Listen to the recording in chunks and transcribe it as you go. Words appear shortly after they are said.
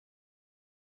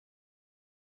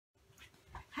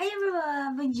Hi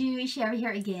everyone, bonjour, Sherry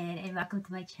here again and welcome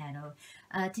to my channel.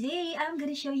 Today I'm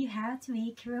going to show you how to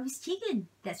make roast chicken.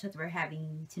 That's what we're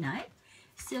having tonight.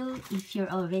 So if you're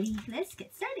all ready, let's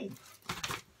get started.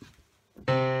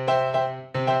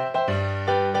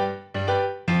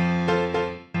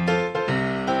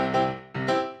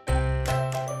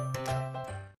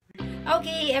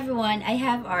 Okay everyone, I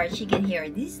have our chicken here.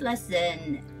 This is less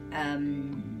than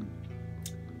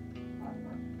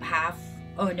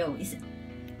it's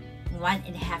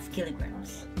 1.5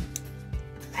 kilograms.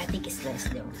 I think it's less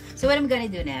though. So what I'm gonna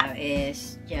do now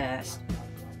is just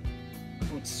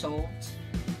put salt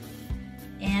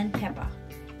and pepper.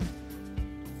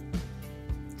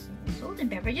 So salt and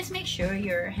pepper. Just make sure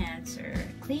your hands are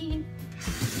clean.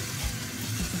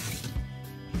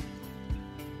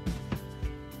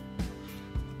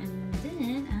 And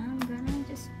then I'm gonna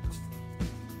just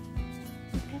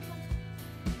put pepper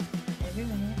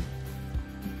everywhere.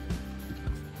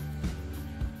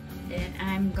 Then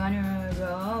I'm gonna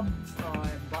rub our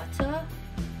butter,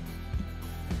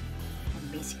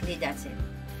 and basically that's it.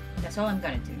 That's all I'm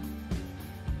gonna do.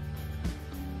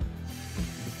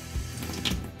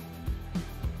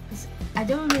 I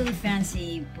don't really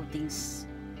fancy putting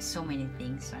so many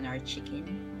things on our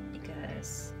chicken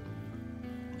because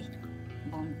it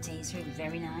won't taste really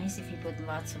very nice if you put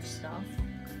lots of stuff.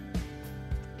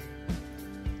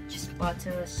 Just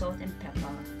butter, salt and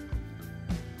pepper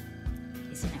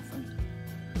is enough for me.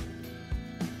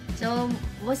 So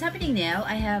what's happening now,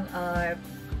 I have our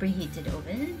preheated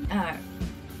oven, our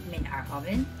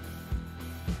oven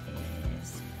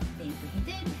is being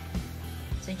preheated.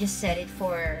 So just set it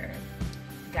for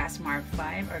gas mark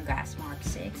 5 or gas mark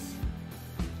 6.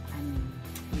 I'm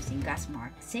using gas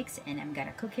mark 6 and I'm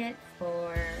gonna cook it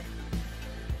for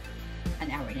an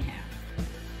hour and a half.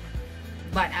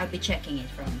 But I'll be checking it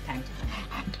from time to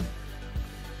time.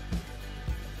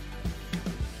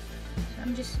 So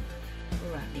I'm just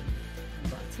rubbing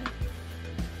butter.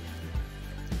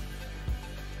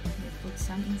 Put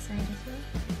some inside as well.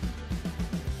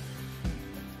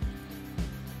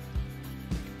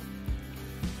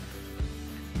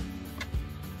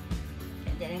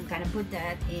 And then I'm gonna put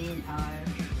that in our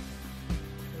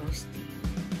roasting.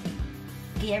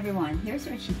 Okay everyone, here's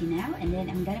our chicken now, and then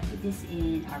I'm gonna put this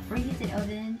in our preheated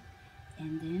oven,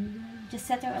 and then we'll just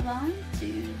set our alarm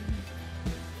to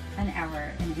an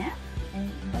hour and a half.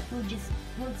 But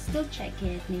we'll still check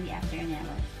it maybe after an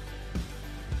hour.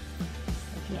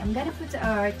 Okay, I'm gonna put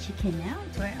our chicken now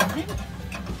into our oven,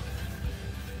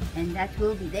 and that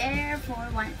will be there for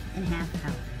 1.5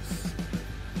 hours.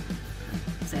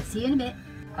 So I'll see you in a bit.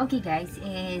 Okay guys,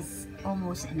 it's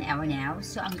almost an hour now,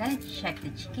 so I'm gonna check the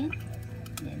chicken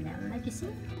and then I'll let you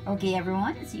see. Okay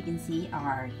everyone, as you can see,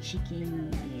 our chicken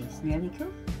is nearly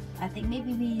cooked. I think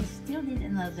maybe we still need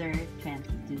another 20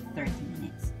 to 30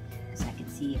 minutes. I can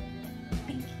see it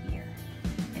pink here.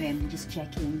 And I'm just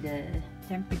checking the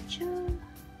temperature.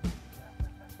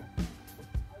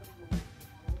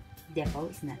 Defo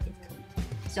is not yet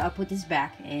cooked. So I'll put this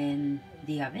back in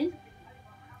the oven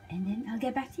and then I'll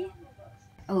get back to you.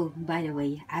 Oh, by the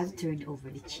way, I've turned over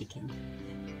the chicken.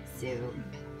 So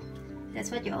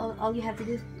that's what all you have to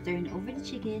do. Turn over the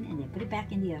chicken and then put it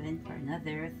back in the oven for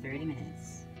another 30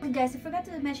 minutes. Guys, I forgot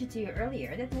to mention to you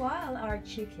earlier that while our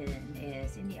chicken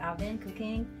is in the oven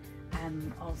cooking,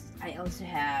 I also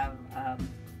have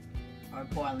our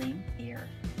boiling here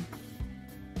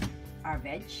our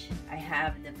veg. I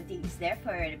have the potatoes there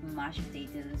for the mashed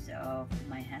potatoes of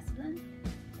my husband,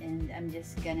 and I'm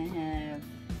just gonna have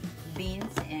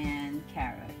beans and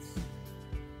carrots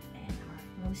and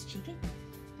our roast chicken.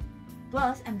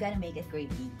 Plus, I'm gonna make a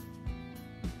gravy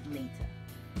later.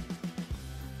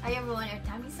 Hi everyone, our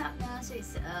time is up now, so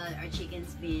our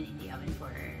chicken's been in the oven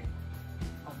for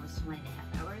almost 1.5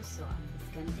 hours, so I'm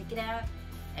just gonna take it out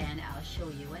and I'll show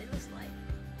you what it looks like.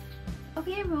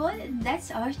 Okay everyone, that's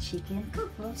our chicken,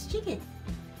 cooked roast chicken.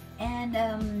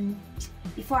 And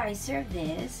before I serve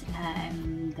this,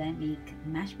 I'm gonna make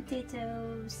mashed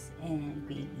potatoes and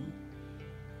gravy,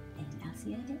 and I'll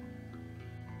see you in a bit.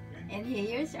 And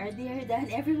here's our dinner done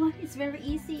everyone. It's very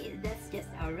easy. That's just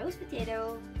our roast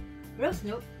potato.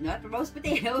 Not roast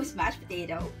potatoes, mashed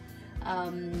potato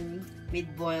with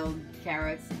boiled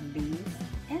carrots and beans,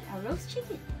 and a roast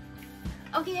chicken.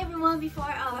 Okay everyone, before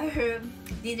our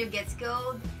dinner gets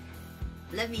cold,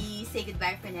 let me say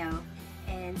goodbye for now.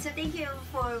 And so thank you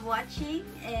for watching,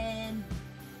 and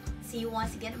see you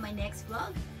once again in my next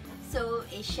vlog. So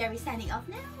is Sherry signing off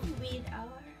now with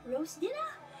our roast dinner.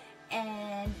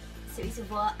 And so it's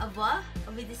Ava,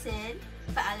 Obidisin,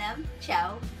 Paalam,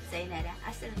 Ciao, Sayonara,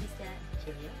 Hasta la vista,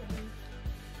 cheerio.